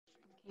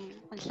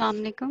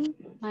Assalamu alaikum.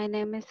 My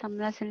name is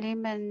Samra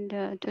Salim, and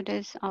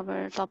today's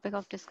our topic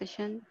of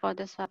discussion for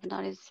this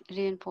webinar is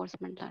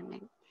reinforcement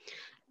learning.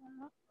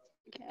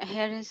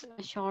 Here is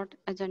a short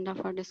agenda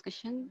for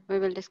discussion. We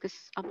will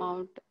discuss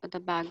about the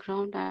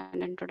background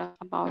and introduction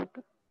about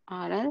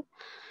RL,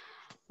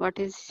 what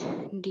is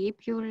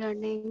deep Q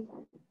learning,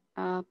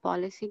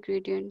 policy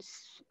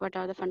gradients, what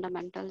are the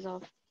fundamentals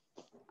of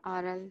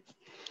RL,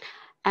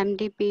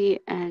 MDP,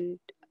 and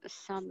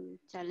some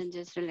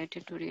challenges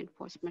related to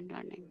reinforcement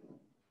learning.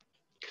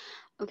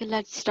 Okay,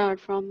 let's start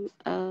from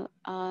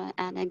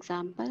an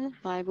example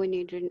why we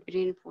need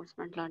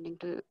reinforcement learning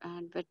to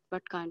and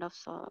what kind of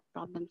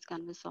problems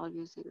can we solve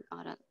using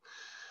RL.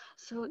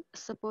 So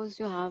suppose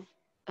you have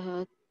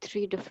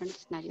three different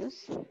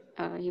scenarios.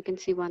 You can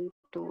see 1,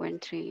 2,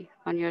 and 3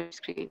 on your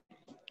screen.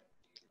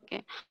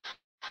 Okay,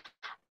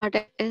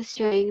 RL is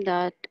showing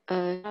that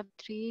you have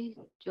three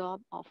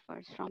job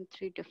offers from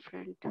three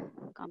different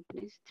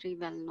companies, three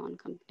well-known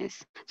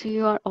companies. So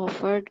you are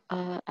offered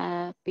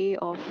a pay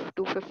of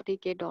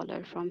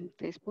 $250K from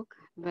Facebook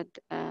with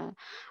a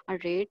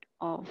rate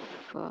of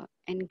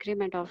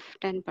increment of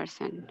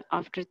 10%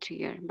 after 3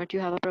 years, but you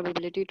have a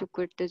probability to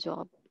quit the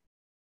job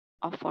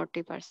of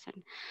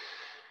 40%.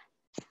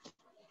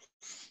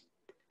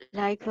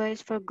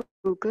 Likewise, for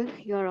Google,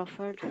 you are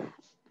offered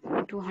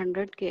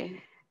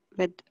 200K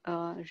with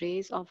a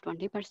raise of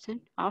 20%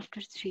 after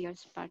 3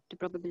 years, but the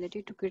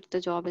probability to quit the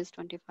job is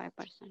 25%.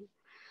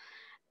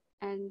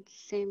 And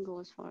same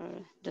goes for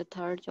the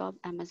third job,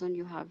 Amazon,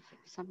 you have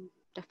some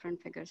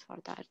different figures for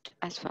that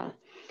as well.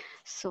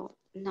 So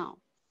now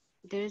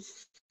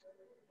there's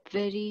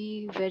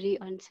very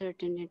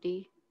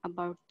uncertainty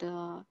about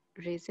the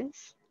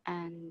raises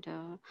and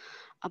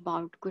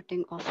about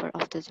quitting offer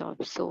of the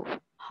job. So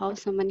how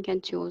someone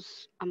can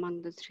choose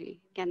among the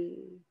three?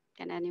 Can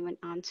anyone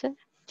answer?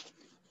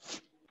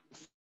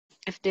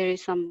 If there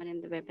is someone in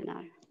the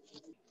webinar.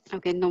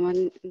 Okay, no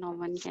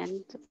one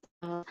can.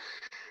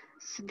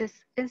 So this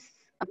is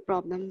a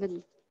problem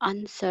with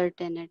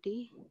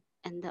uncertainty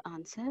in the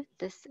answer.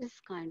 This is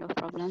kind of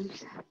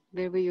problems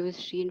where we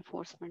use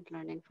reinforcement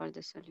learning for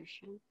the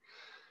solution.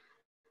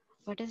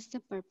 What is the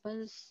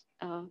purpose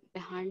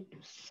behind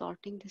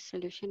sorting the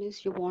solution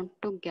is you want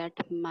to get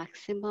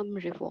maximum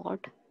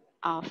reward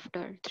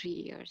after 3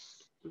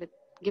 years with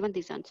given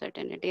this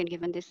uncertainty and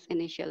given this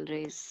initial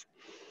raise.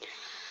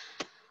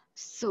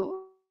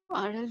 So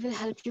RL will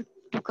help you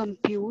to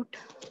compute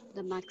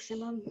the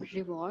maximum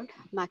reward,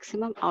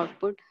 maximum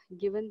output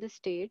given the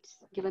states,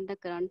 given the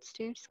current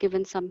states,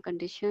 given some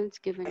conditions,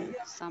 given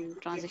some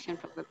transition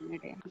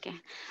probability. Okay.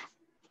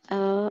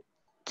 Uh,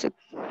 so,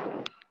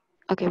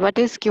 okay, what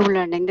is Q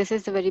learning? This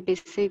is a very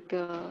basic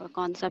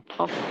concept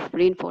of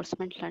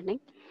reinforcement learning.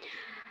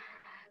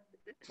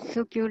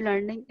 So Q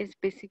learning is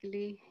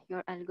basically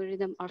your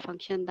algorithm or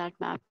function that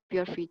map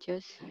your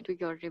features to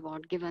your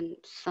reward given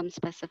some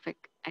specific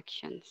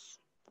actions.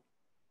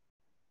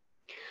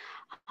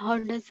 How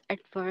does it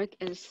work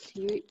is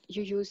you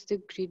use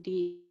the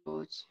greedy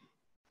approach,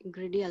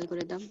 greedy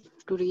algorithm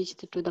to reach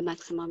to the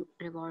maximum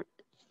reward.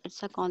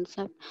 It's a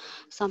concept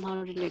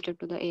somehow related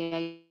to the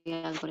AI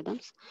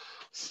algorithms.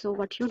 So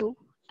what you do,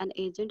 an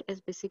agent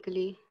is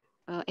basically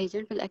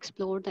agent will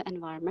explore the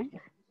environment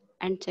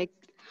and check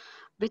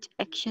which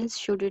actions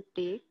should it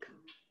take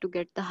to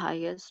get the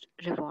highest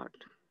reward.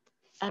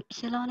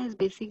 Epsilon is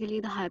basically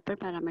the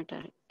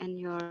hyperparameter in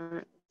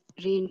your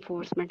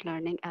reinforcement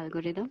learning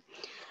algorithm.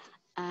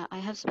 I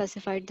have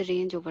specified the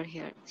range over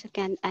here. So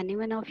can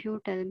anyone of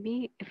you tell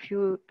me if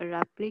you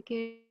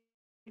replicate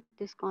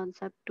this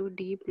concept to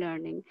deep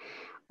learning,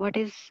 what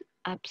is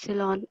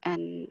epsilon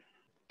and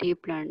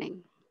deep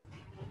learning?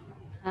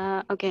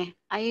 Okay,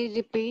 I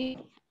repeat.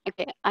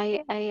 Okay,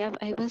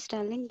 I was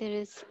telling there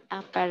is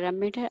a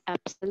parameter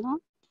epsilon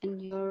in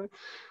your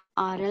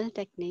RL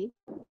technique.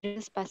 There is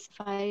a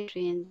specified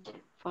range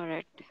for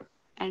it,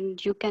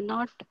 and you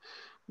cannot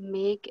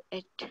make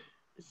it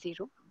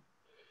zero,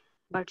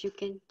 but you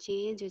can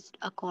change it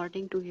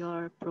according to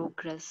your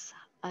progress.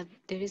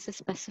 There is a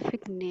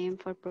specific name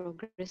for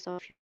progress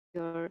of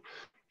your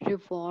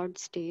reward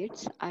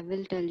states. I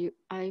will tell you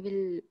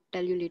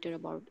later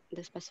about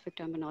the specific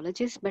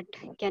terminologies, but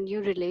can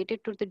you relate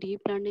it to the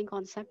deep learning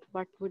concept?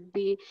 What would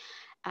be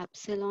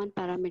epsilon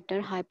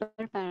parameter,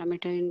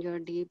 hyperparameter in your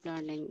deep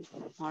learning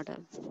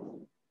model?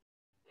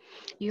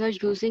 You are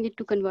using it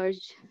to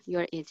converge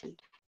your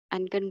agent.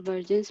 And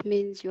convergence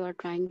means you are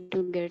trying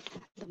to get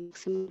the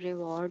maximum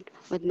reward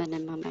with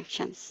minimum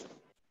actions.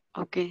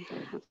 Okay.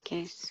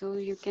 So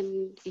you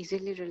can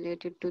easily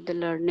relate it to the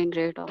learning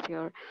rate of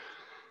your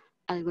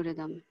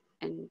algorithm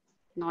and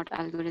not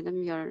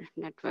algorithm, your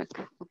network.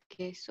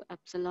 Okay, so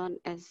epsilon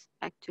is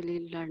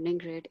actually learning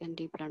rate in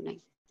deep learning.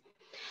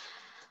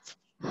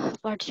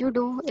 What you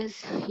do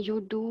is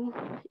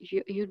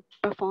you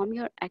perform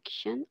your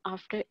action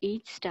after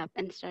each step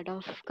instead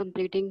of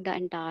completing the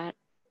entire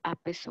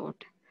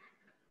episode.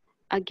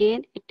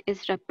 Again, it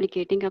is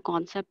replicating a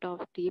concept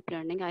of deep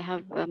learning. I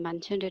have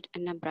mentioned it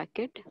in a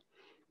bracket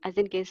as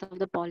in case of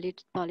the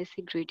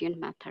policy gradient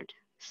method.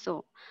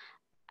 So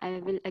I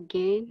will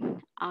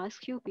again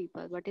ask you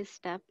people what is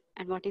step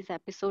and what is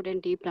episode in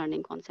deep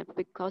learning concept,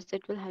 because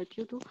it will help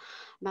you to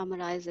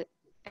memorize it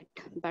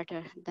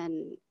better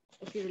than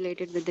if you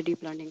relate it with the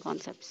deep learning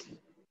concepts.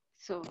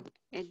 So,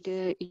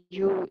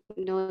 you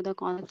know the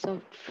concepts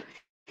of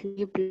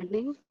deep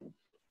learning?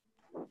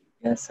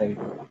 Yes, I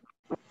do.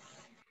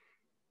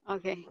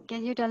 Okay,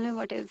 can you tell me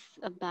what is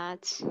a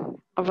batch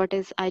or what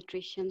is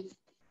iteration?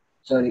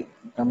 Sorry,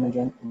 come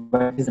again.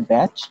 What is a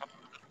batch?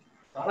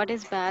 What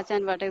is batch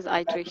and what is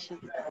iteration?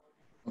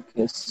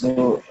 Okay,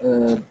 so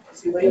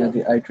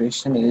the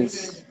iteration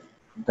is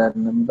the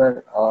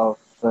number of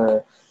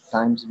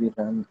times we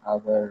run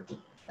our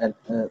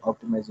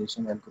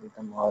optimization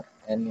algorithm or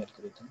any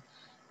algorithm,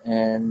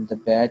 and the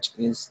batch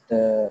is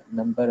the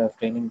number of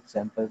training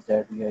examples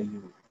that we are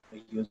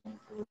using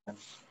to run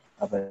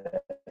our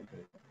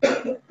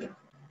algorithm.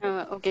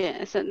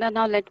 Okay, so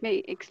now let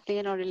me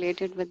explain or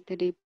relate it with the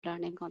deep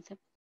learning concept.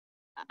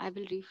 I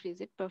will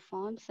rephrase it.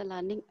 Performs a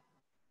learning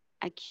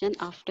action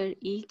after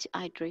each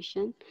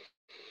iteration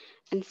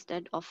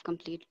instead of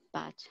complete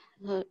batch.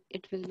 So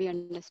it will be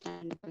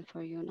understandable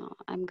for you now.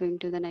 I'm going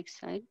to the next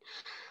slide.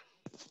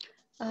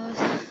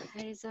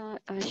 There is a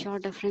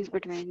short difference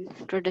between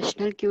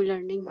traditional Q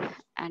learning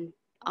and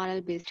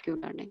RL based Q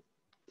learning.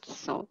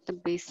 So the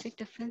basic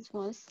difference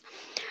was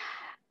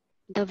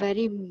the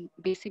very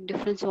basic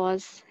difference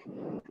was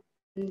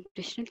in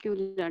traditional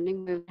Q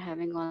learning we were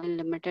having only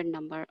limited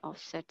number of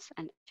sets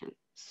and actions.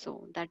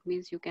 So that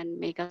means you can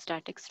make a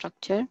static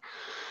structure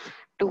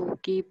to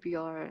keep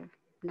your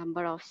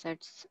number of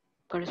sets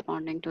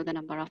corresponding to the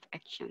number of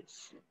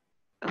actions.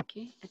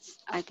 Okay,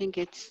 I think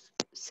it's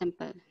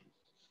simple.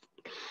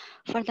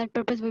 For that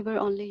purpose, we were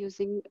only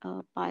using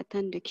a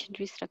Python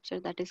dictionary structure,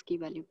 that is key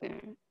value pair.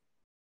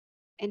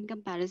 In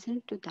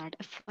comparison to that,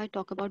 if I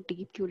talk about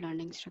deep Q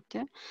learning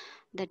structure,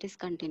 that is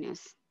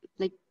continuous.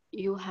 Like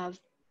you have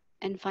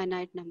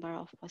infinite number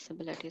of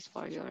possibilities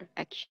for your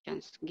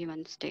actions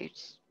given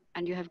states,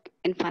 and you have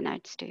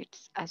infinite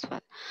states as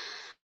well.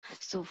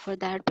 So for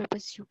that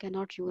purpose, you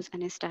cannot use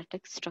any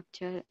static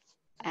structure,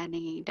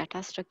 any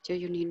data structure.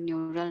 You need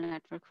neural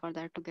network for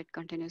that to get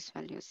continuous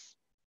values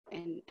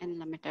in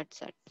limited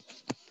set.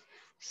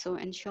 So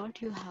in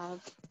short, you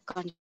have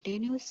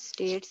continuous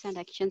states and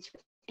actions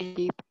in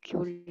deep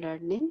Q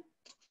learning,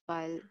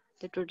 while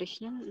the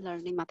traditional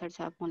learning methods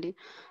have only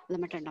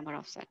limited number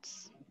of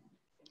sets.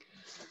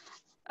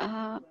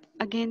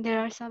 Again, there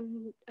are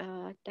some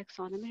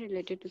taxonomy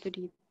related to the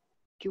deep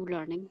Q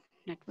learning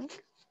network.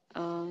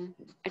 Uh,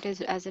 it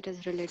is as it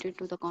is related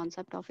to the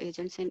concept of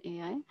agents in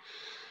AI.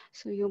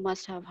 So you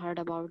must have heard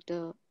about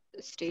the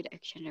state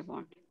action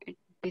reward. It,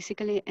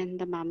 basically, in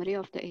the memory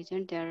of the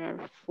agent, there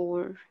are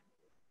four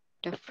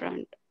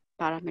different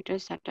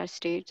parameters that are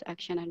states,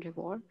 action, and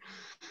reward.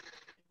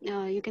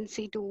 You can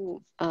see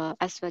two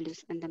S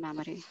values in the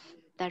memory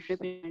that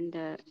represent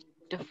the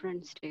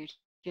different states,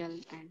 initial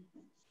and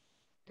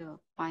the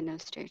final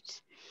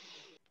states.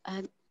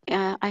 Uh,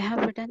 I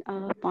have written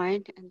a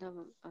point in the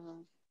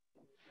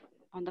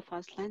on the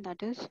first line,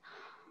 that is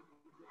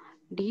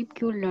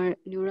deep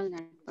neural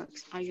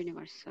networks are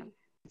universal.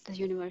 The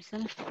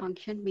universal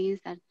function means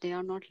that they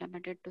are not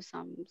limited to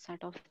some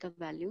set of the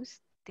values.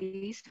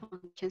 These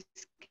functions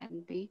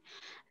can be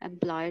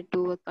applied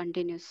to a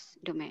continuous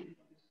domain.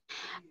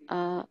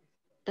 Uh,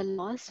 the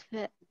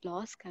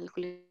loss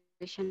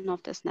calculation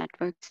of this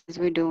network is as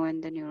we do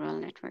in the neural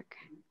network.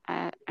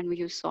 And we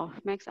use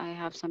softmax. I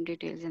have some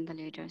details in the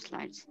later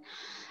slides.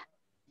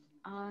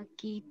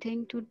 Key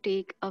thing to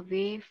take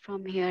away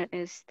from here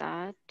is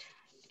that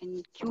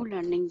in Q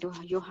learning,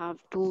 you have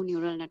two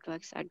neural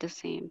networks at the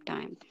same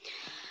time,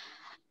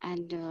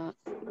 and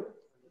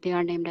they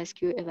are named as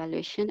Q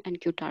evaluation and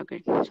Q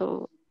target.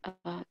 So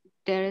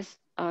there is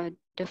a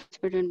difference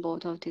between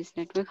both of these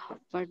networks.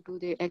 What do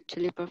they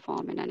actually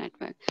perform in a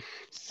network?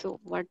 So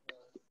what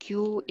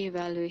Q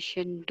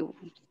evaluation do?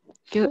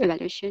 Q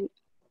evaluation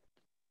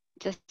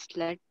just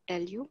let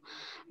tell you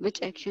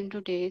which action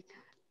to take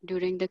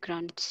during the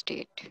current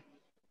state,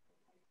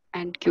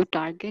 and Q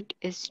target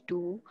is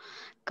to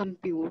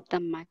compute the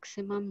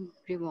maximum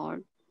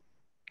reward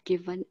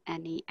given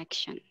any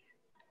action.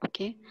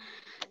 Okay,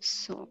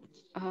 so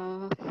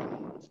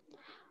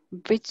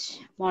which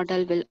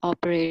model will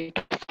operate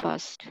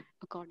first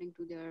according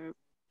to their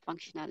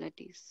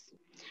functionalities?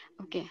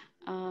 Okay,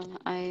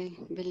 I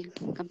will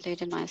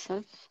complete it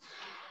myself.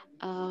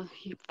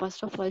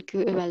 First of all, Q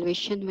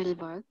evaluation will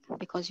work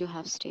because you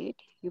have state.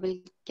 You will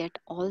get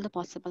all the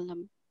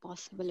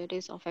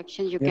possibilities of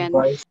action you Your can.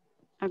 voice.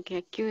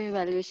 Okay, Q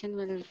evaluation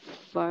will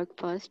work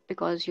first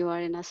because you are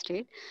in a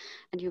state,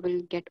 and you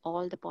will get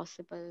all the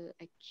possible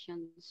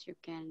actions you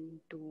can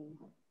do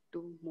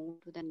to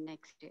move to the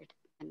next state.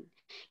 Then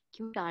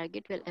Q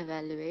target will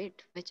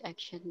evaluate which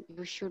action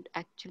you should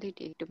actually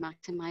take to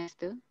maximize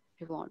the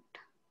reward.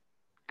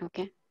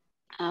 Okay.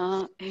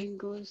 Here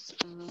goes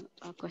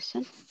a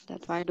question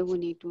that why do we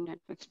need two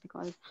networks?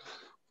 Because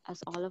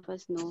as all of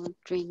us know,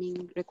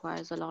 training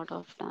requires a lot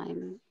of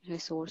time,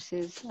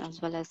 resources,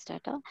 as well as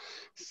data.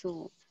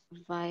 So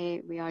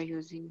why we are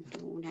using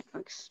two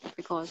networks,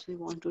 because we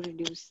want to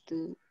reduce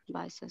the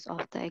biases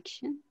of the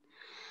action.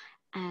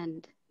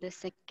 And the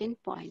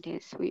second point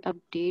is we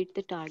update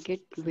the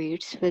target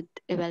weights with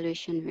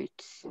evaluation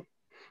weights.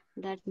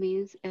 That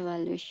means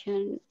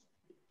evaluation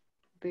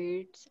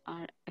weights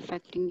are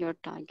affecting your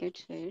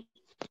target weight.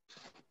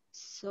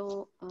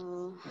 So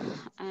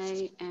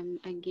I am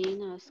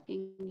again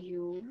asking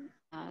you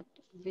that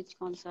which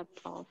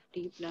concept of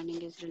deep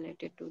learning is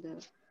related to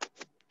the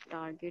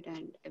target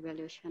and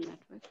evaluation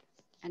network,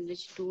 and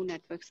which two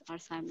networks are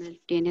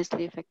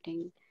simultaneously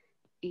affecting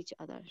each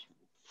other.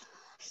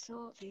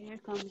 So here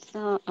comes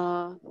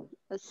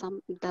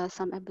some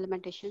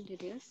implementation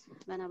details.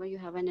 Whenever you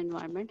have an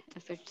environment,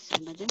 if it's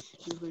images,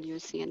 you will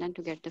use CNN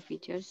to get the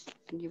features,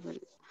 and you will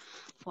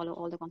follow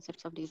all the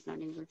concepts of deep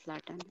learning. You will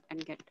flatten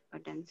and get a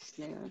dense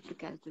layer to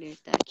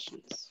calculate the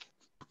actions.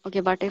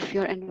 Okay, but if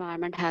your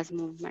environment has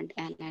movement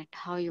in it,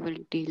 how you will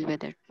deal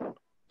with it?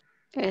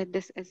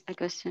 This is a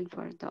question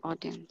for the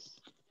audience.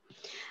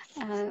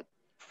 Uh,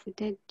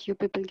 did you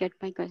people get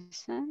my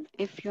question?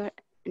 If your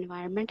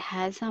environment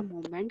has a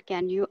movement,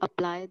 can you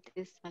apply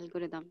this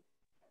algorithm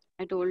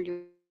I told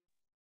you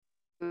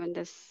in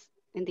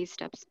these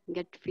steps?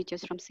 Get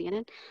features from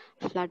CNN,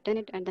 flatten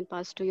it, and then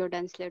pass to your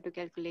dense layer to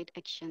calculate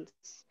actions.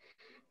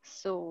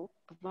 So,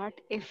 what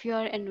if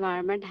your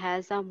environment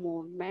has a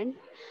movement?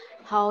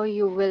 How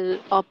you will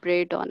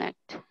operate on it?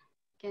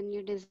 Can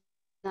you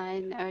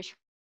design a short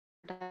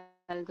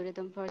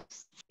algorithm for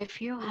this?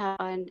 If you have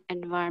an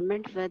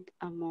environment with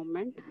a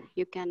movement,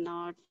 you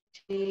cannot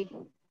actually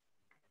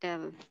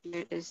tell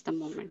where is the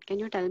movement. Can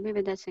you tell me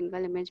with a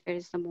single image where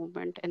is the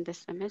movement in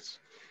this image?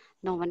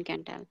 No one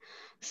can tell.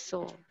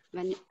 So,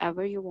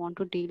 whenever you want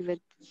to deal with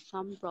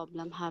some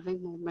problem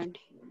having movement,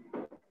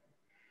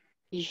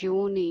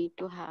 you need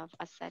to have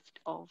a set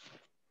of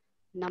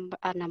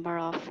number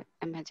of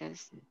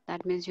images.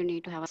 That means you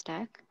need to have a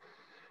stack.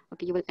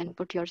 Okay, you will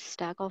input your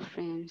stack of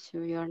frames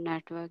to your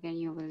network and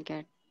you will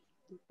get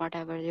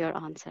whatever your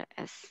answer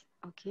is.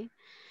 Okay,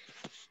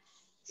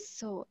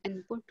 so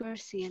input to your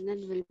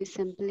CNN will be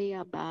simply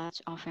a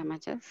batch of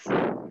images,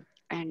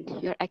 and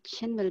your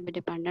action will be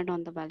dependent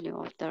on the value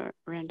of the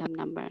random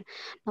number.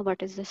 Now,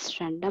 what is this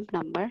random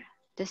number?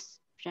 This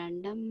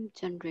random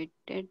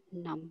generated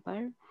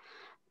number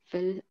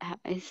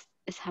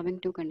is having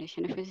two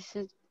conditions. If it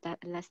is that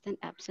less than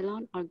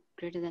epsilon or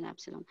greater than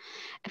epsilon.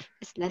 If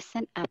it's less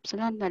than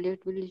epsilon value,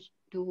 it will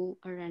do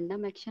a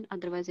random action.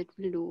 Otherwise, it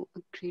will do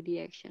a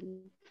greedy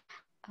action.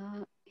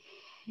 Uh,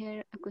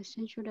 Here, a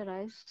question should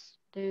arise: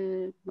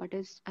 what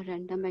is a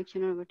random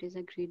action or what is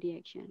a greedy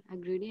action? A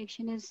greedy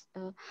action is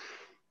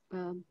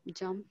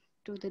jump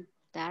to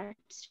that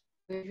stage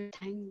where you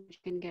think that you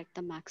can get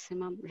the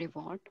maximum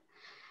reward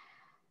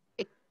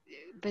it,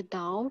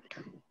 without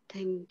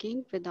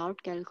thinking,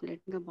 without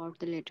calculating about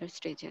the later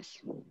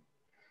stages.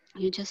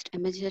 You just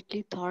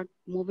immediately thought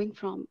moving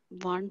from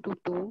 1 to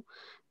 2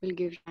 will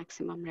give you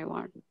maximum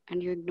reward,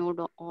 and you ignored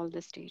all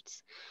the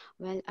states.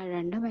 Well, a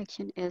random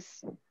action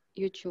is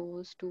you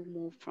chose to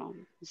move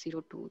from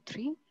 0 to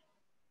 3,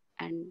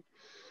 and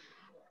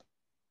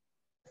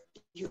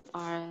you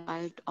are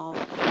out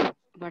of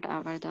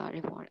whatever the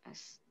reward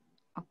is.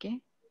 Okay,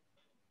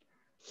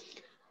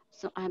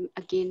 so I'm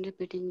again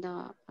repeating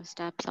the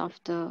steps of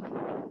the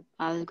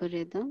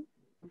algorithm.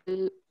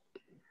 Will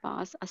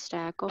pass a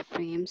stack of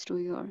frames to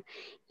your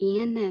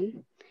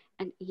ENN,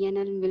 and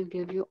ENN will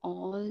give you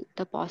all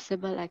the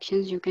possible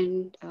actions you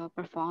can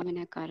perform in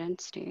a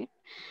current state.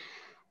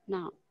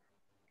 Now,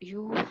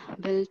 you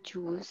will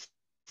choose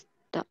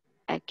the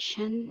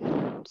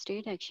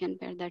state action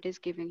pair that is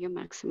giving you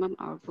maximum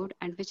output,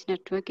 and which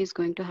network is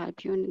going to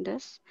help you in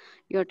this.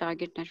 Your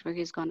target network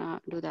is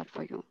gonna do that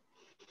for you.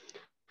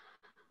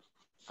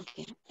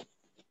 Okay,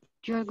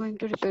 you are going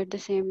to repeat the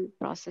same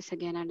process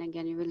again and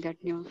again. You will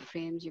get new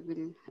frames, you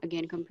will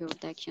again compute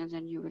the actions,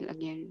 and you will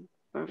again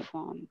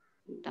perform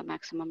the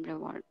maximum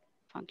reward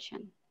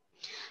function.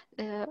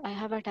 I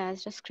have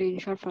attached a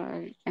screenshot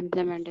for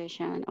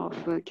implementation of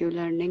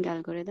Q-learning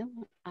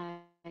algorithm. I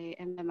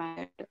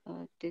implemented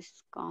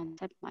this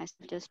concept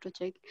myself just to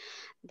check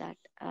that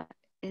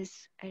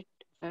is it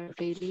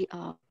really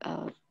a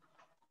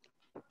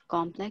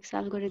complex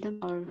algorithm,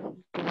 or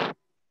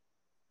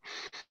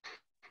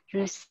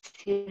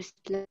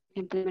recently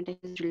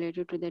implementation is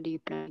related to the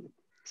deep learning.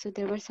 So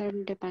there were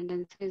certain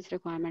dependencies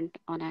requirement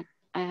on it.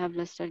 I have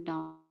listed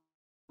down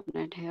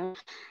it here.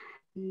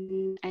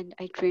 And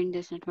I trained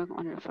this network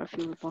on for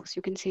few blocks.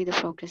 You can see the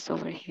progress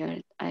over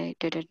here. I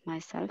did it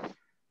myself.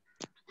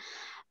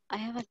 I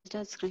have attached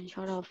a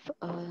screenshot of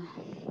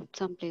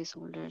some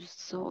placeholders.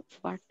 So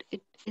what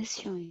it is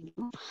showing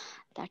you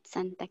that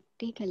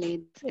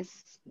syntactically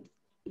this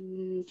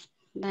is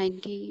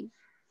 99%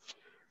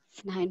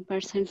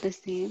 the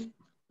same,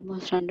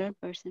 almost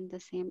 100% the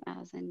same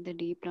as in the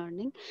deep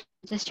learning,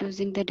 just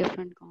using the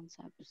different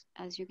concepts.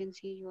 As you can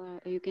see,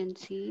 you can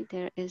see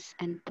there is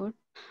input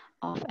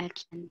of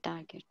action and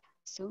target.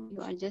 So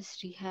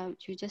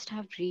you just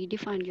have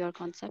redefined your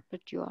concept,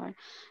 but you are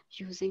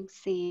using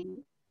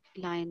same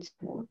lines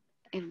of code.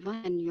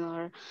 even when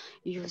you're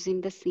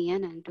using the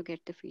CNN to get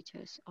the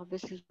features,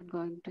 obviously you're not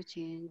going to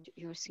change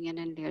your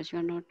CNN layers.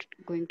 You're not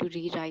going to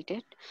rewrite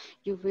it.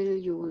 You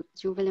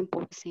will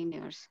import the same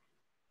layers.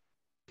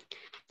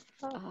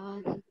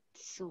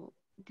 So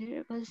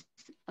there was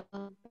a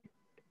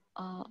bit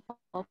of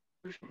more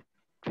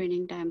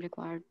training time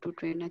required to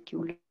train a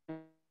Q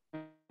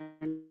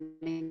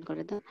learning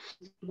algorithm.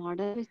 The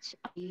model which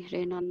I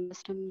ran on my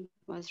system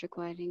was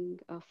requiring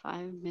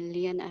 5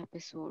 million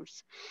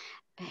episodes.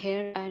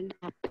 Here, an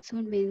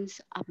episode means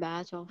a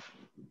batch of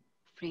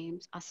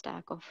frames, a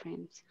stack of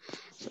frames.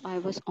 So I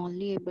was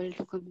only able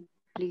to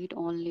complete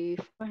only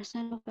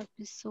 4% of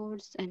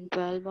episodes in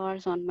 12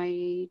 hours on my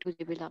 2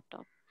 GB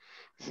laptop.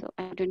 So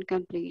I couldn't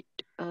complete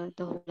the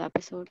whole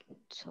episode.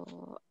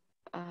 So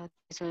the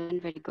result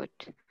wasn't very good.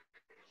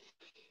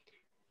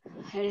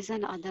 Here is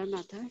another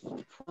method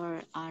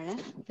for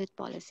RF with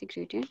policy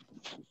gradient.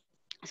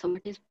 So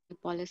what is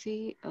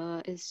policy?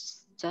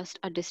 Is just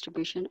a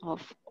distribution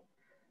of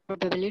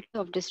probability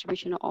of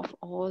distribution of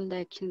all the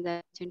actions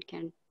that agent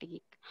can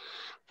take.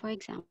 For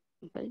example,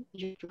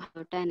 you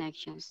have 10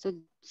 actions.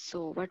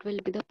 So what will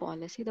be the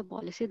policy? The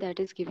policy that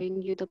is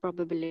giving you the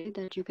probability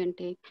that you can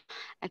take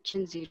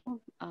action 0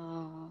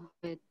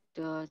 with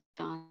the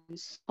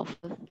chance of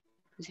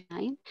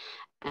 09,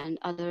 and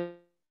other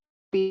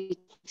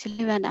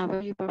basically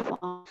whenever you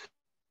perform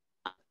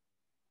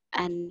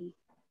and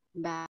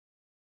back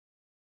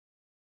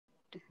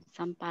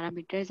some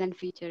parameters and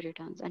feature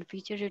returns, and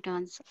feature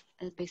returns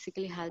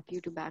basically help you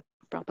to back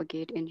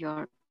propagate in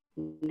your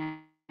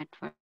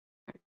network,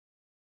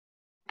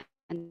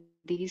 and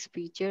these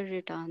feature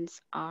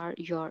returns are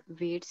your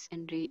weights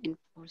in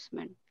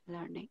reinforcement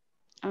learning.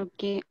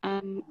 Okay,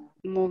 I'm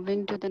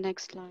moving to the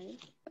next slide.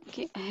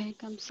 Okay, here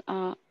comes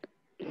a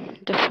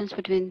difference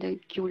between the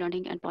Q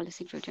learning and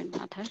policy gradient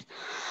method.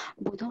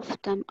 Both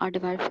of them are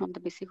derived from the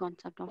basic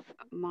concept of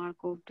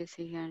Markov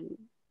decision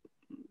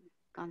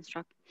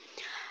construct.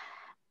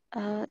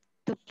 Uh,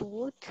 the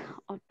both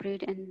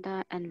operate in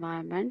the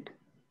environment,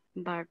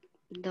 but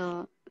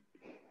the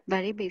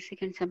very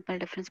basic and simple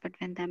difference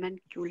between them and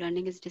Q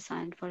learning is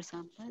designed for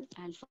sample,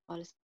 and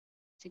policy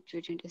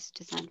gradient is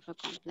designed for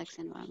complex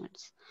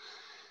environments.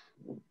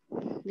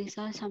 These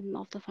are some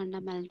of the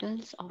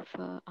fundamentals of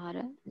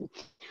RL.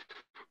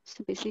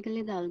 So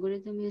basically, the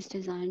algorithm is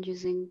designed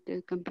using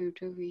the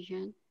computer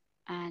vision,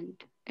 and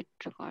it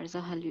requires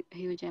a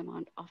huge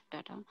amount of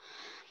data.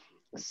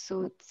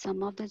 So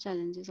some of the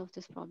challenges of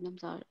these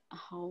problems are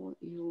how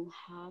you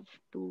have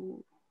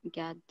to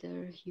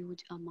gather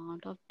huge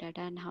amount of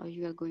data and how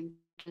you are going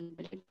to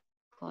label it,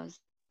 because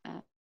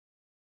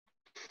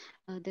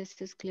this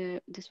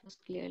was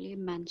clearly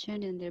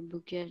mentioned in their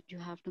book. You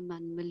have to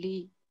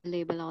manually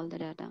label all the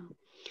data.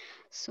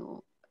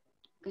 So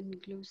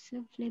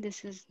conclusively,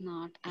 this is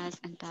not as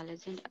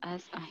intelligent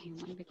as a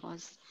human,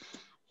 because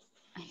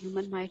a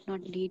human might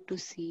not need to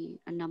see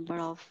a number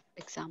of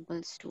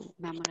examples to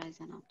memorize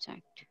an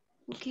object.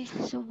 Okay,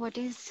 so what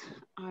is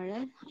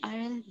RL?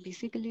 RL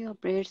basically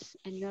operates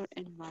in your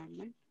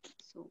environment.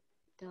 So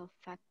the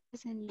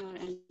factors in your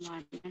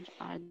environment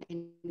are the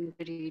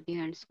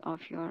ingredients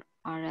of your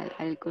RL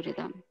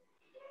algorithm.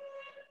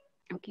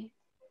 Okay,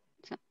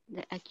 so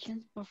the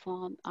actions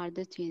performed are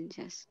the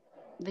changes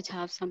which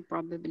have some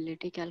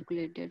probability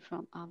calculated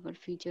from our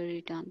feature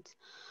returns,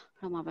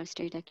 from our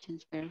state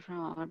actions pair, from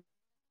our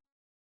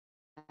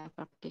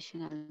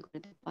backpropagation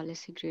algorithm,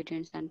 policy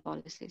gradients, and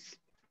policies.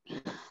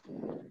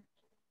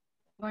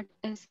 What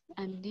is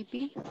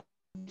MDP?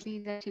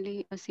 MDP is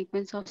actually a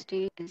sequence of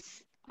state,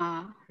 is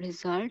a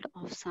result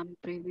of some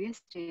previous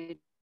state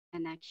of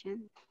an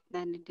action.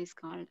 Then it is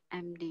called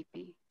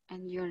MDP.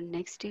 And your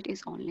next state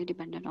is only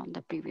dependent on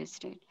the previous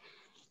state.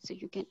 So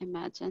you can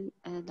imagine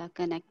the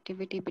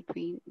connectivity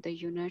between the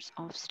units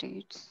of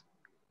states.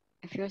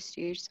 If your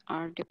states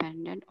are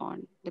dependent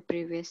on the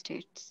previous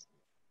states,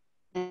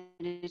 then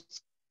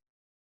it's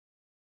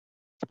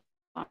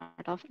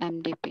part of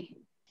MDP.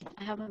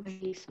 I have a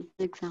very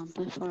simple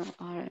example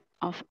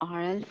of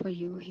RL for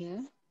you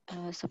here.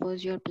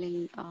 Suppose you're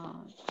playing a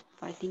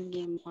fighting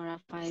game or a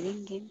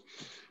firing game.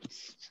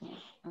 So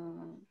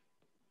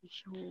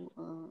you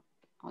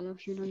all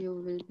of you know you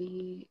will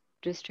be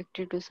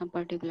restricted to some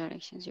particular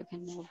actions. You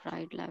can move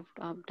right, left,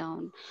 up,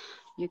 down.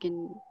 You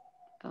can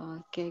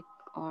kick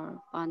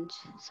or punch.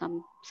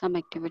 Some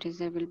activities,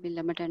 there will be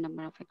limited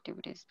number of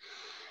activities.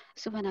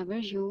 So whenever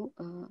you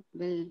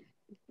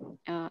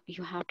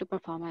have to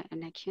perform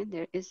an action,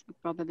 there is a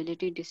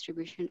probability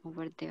distribution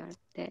over there.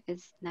 There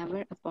is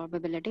never a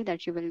probability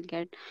that you will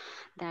get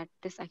that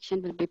this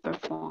action will be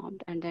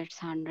performed and that's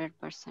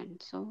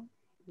 100%. So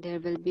there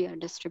will be a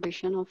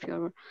distribution of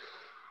your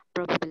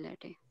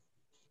probability.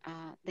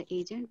 The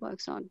agent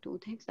works on two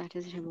things, that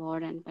is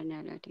reward and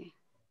penalty.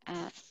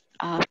 Uh,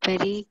 a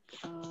very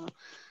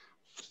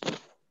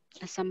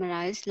a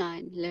summarized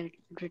line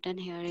written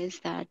here is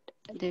that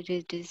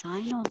the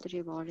design of the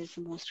reward is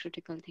the most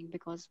critical thing,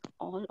 because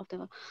all of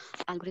the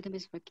algorithm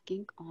is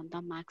working on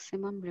the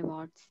maximum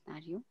reward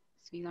scenario.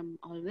 So you are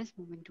always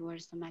moving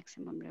towards the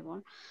maximum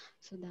reward.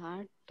 So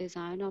that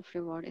design of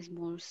reward is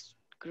most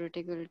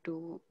critical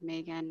to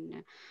make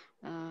an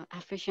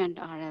efficient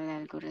RL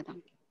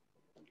algorithm.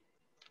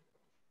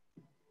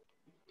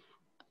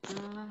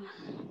 Uh,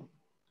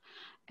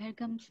 Here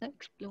comes the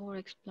explore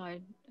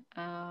exploit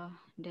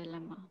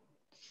dilemma.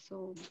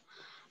 So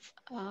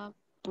uh,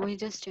 we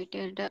just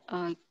stated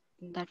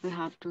that we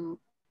have to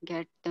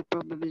get the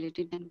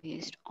probability then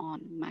based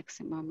on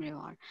maximum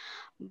reward.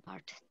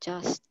 But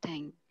just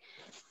think,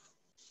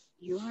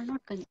 you are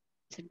not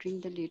considering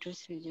the later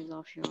stages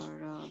of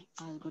your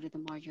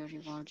algorithm or your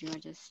reward. You are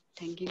just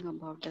thinking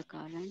about the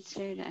current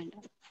state and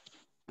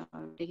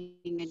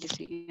taking a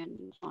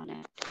decision on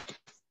it.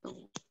 So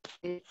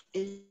there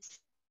is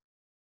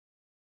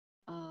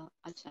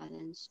a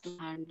challenge to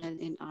handle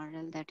in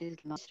RL, that is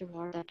long-term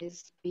reward that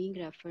is being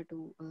referred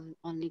to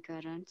only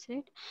current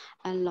state,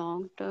 and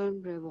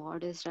long-term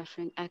reward is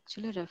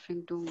actually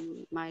referring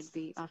to might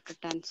be after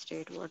 10th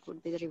state. What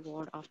would be the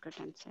reward after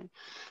 10th state?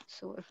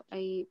 So if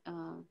I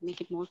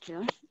make it more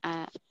clear,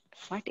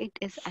 what it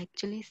is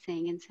actually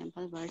saying in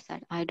simple words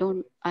that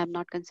I'm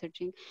not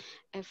considering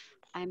if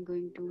I'm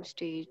going to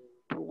state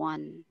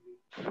one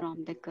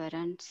from the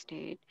current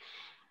state,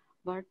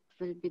 what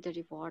will be the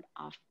reward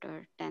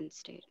after 10th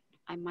state.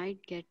 I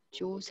might get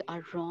choose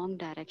a wrong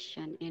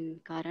direction in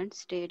current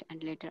state,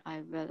 and later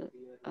I will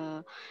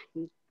uh,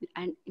 in-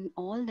 and in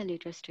all the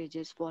later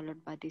stages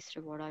followed by this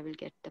reward, I will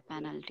get the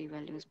penalty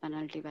values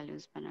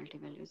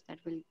that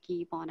will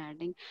keep on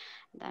adding.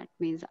 That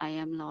means I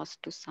am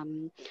lost to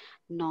some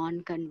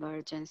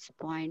non-convergence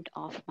point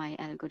of my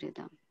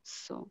algorithm.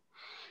 So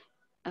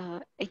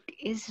it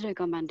is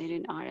recommended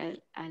in our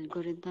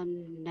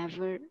algorithm,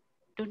 never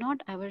do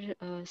not ever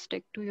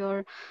stick to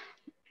your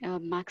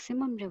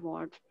maximum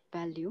reward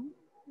value.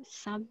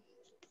 Some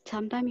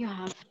sometime you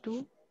have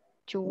to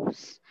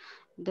choose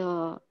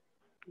the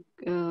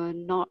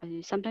not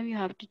sometimes you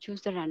have to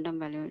choose the random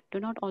value. Do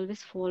not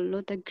always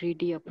follow the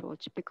greedy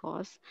approach,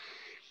 because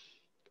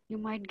you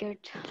might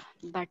get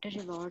better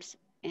rewards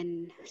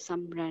in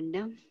some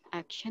random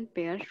action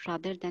pair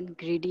rather than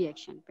greedy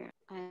action pair.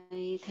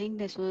 I think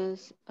this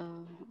was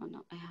oh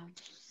no, I have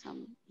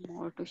some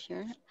more to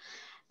share.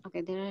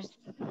 Okay, there are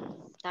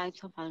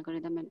types of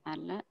algorithm in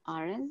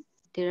RL.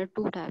 There are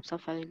two types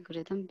of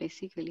algorithm.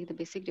 Basically, the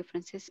basic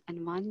difference is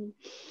in one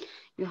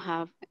you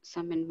have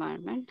some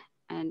environment,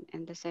 and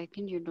in the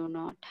second you do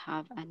not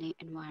have any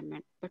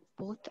environment. But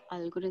both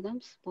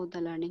algorithms, both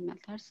the learning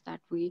methods that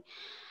we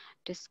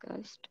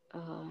discussed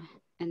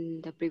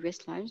in the previous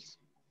slides,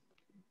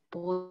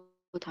 both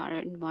are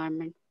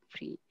environment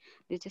free.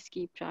 They just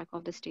keep track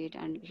of the state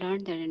and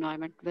learn their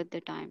environment with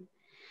the time.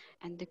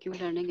 And the Q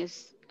learning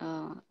is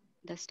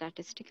the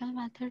statistical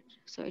method,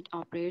 so it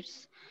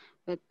operates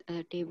with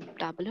a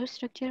tabular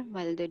structure,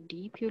 while the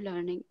deep Q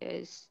learning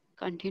is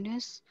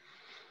continuous.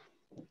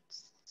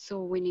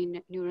 So we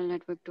need neural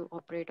network to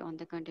operate on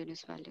the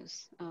continuous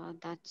values.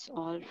 That's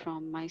all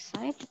from my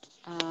side.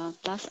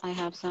 Plus,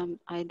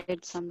 I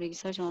did some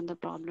research on the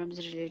problems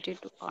related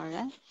to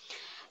RL.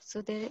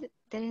 So there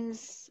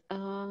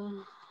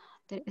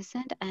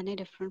isn't any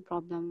different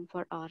problem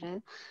for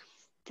RL.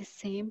 The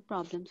same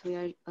problems we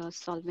are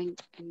solving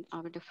in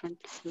our different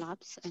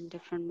labs and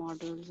different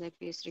modules like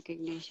face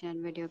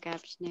recognition, video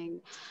captioning,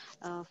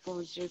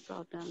 forgery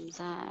problems,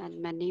 and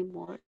many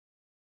more.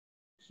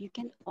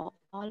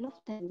 All of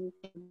them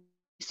can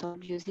be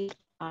solved using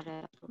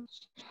RL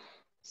approach.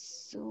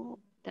 So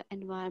the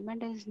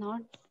environment is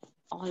not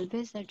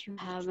always that you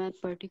have a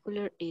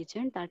particular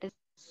agent that is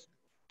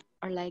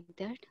or like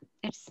that.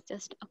 It's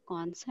just a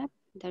concept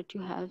that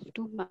you have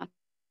to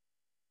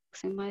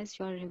maximize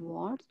your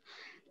rewards,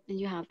 and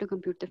you have to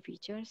compute the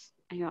features,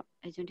 and your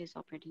agent is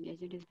operating.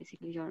 Agent is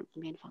basically your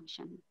main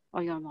function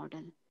or your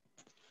model.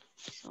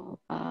 So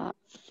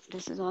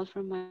this is all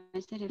from my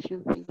side. If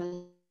you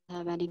people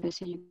have any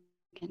question, you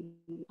can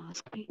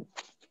ask me.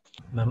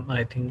 Ma'am,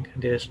 I think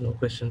there is no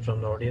question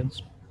from the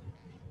audience.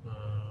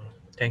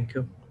 Thank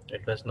you.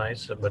 It was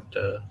nice, but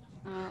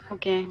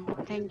Okay,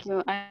 thank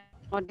you. I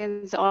think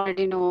audience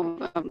already know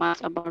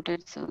much about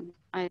it, so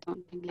I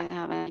don't think they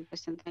have any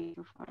question. Thank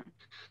you for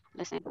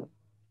listening.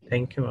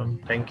 thank you, ma'am.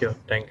 Thank you.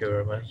 Thank you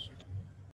very much.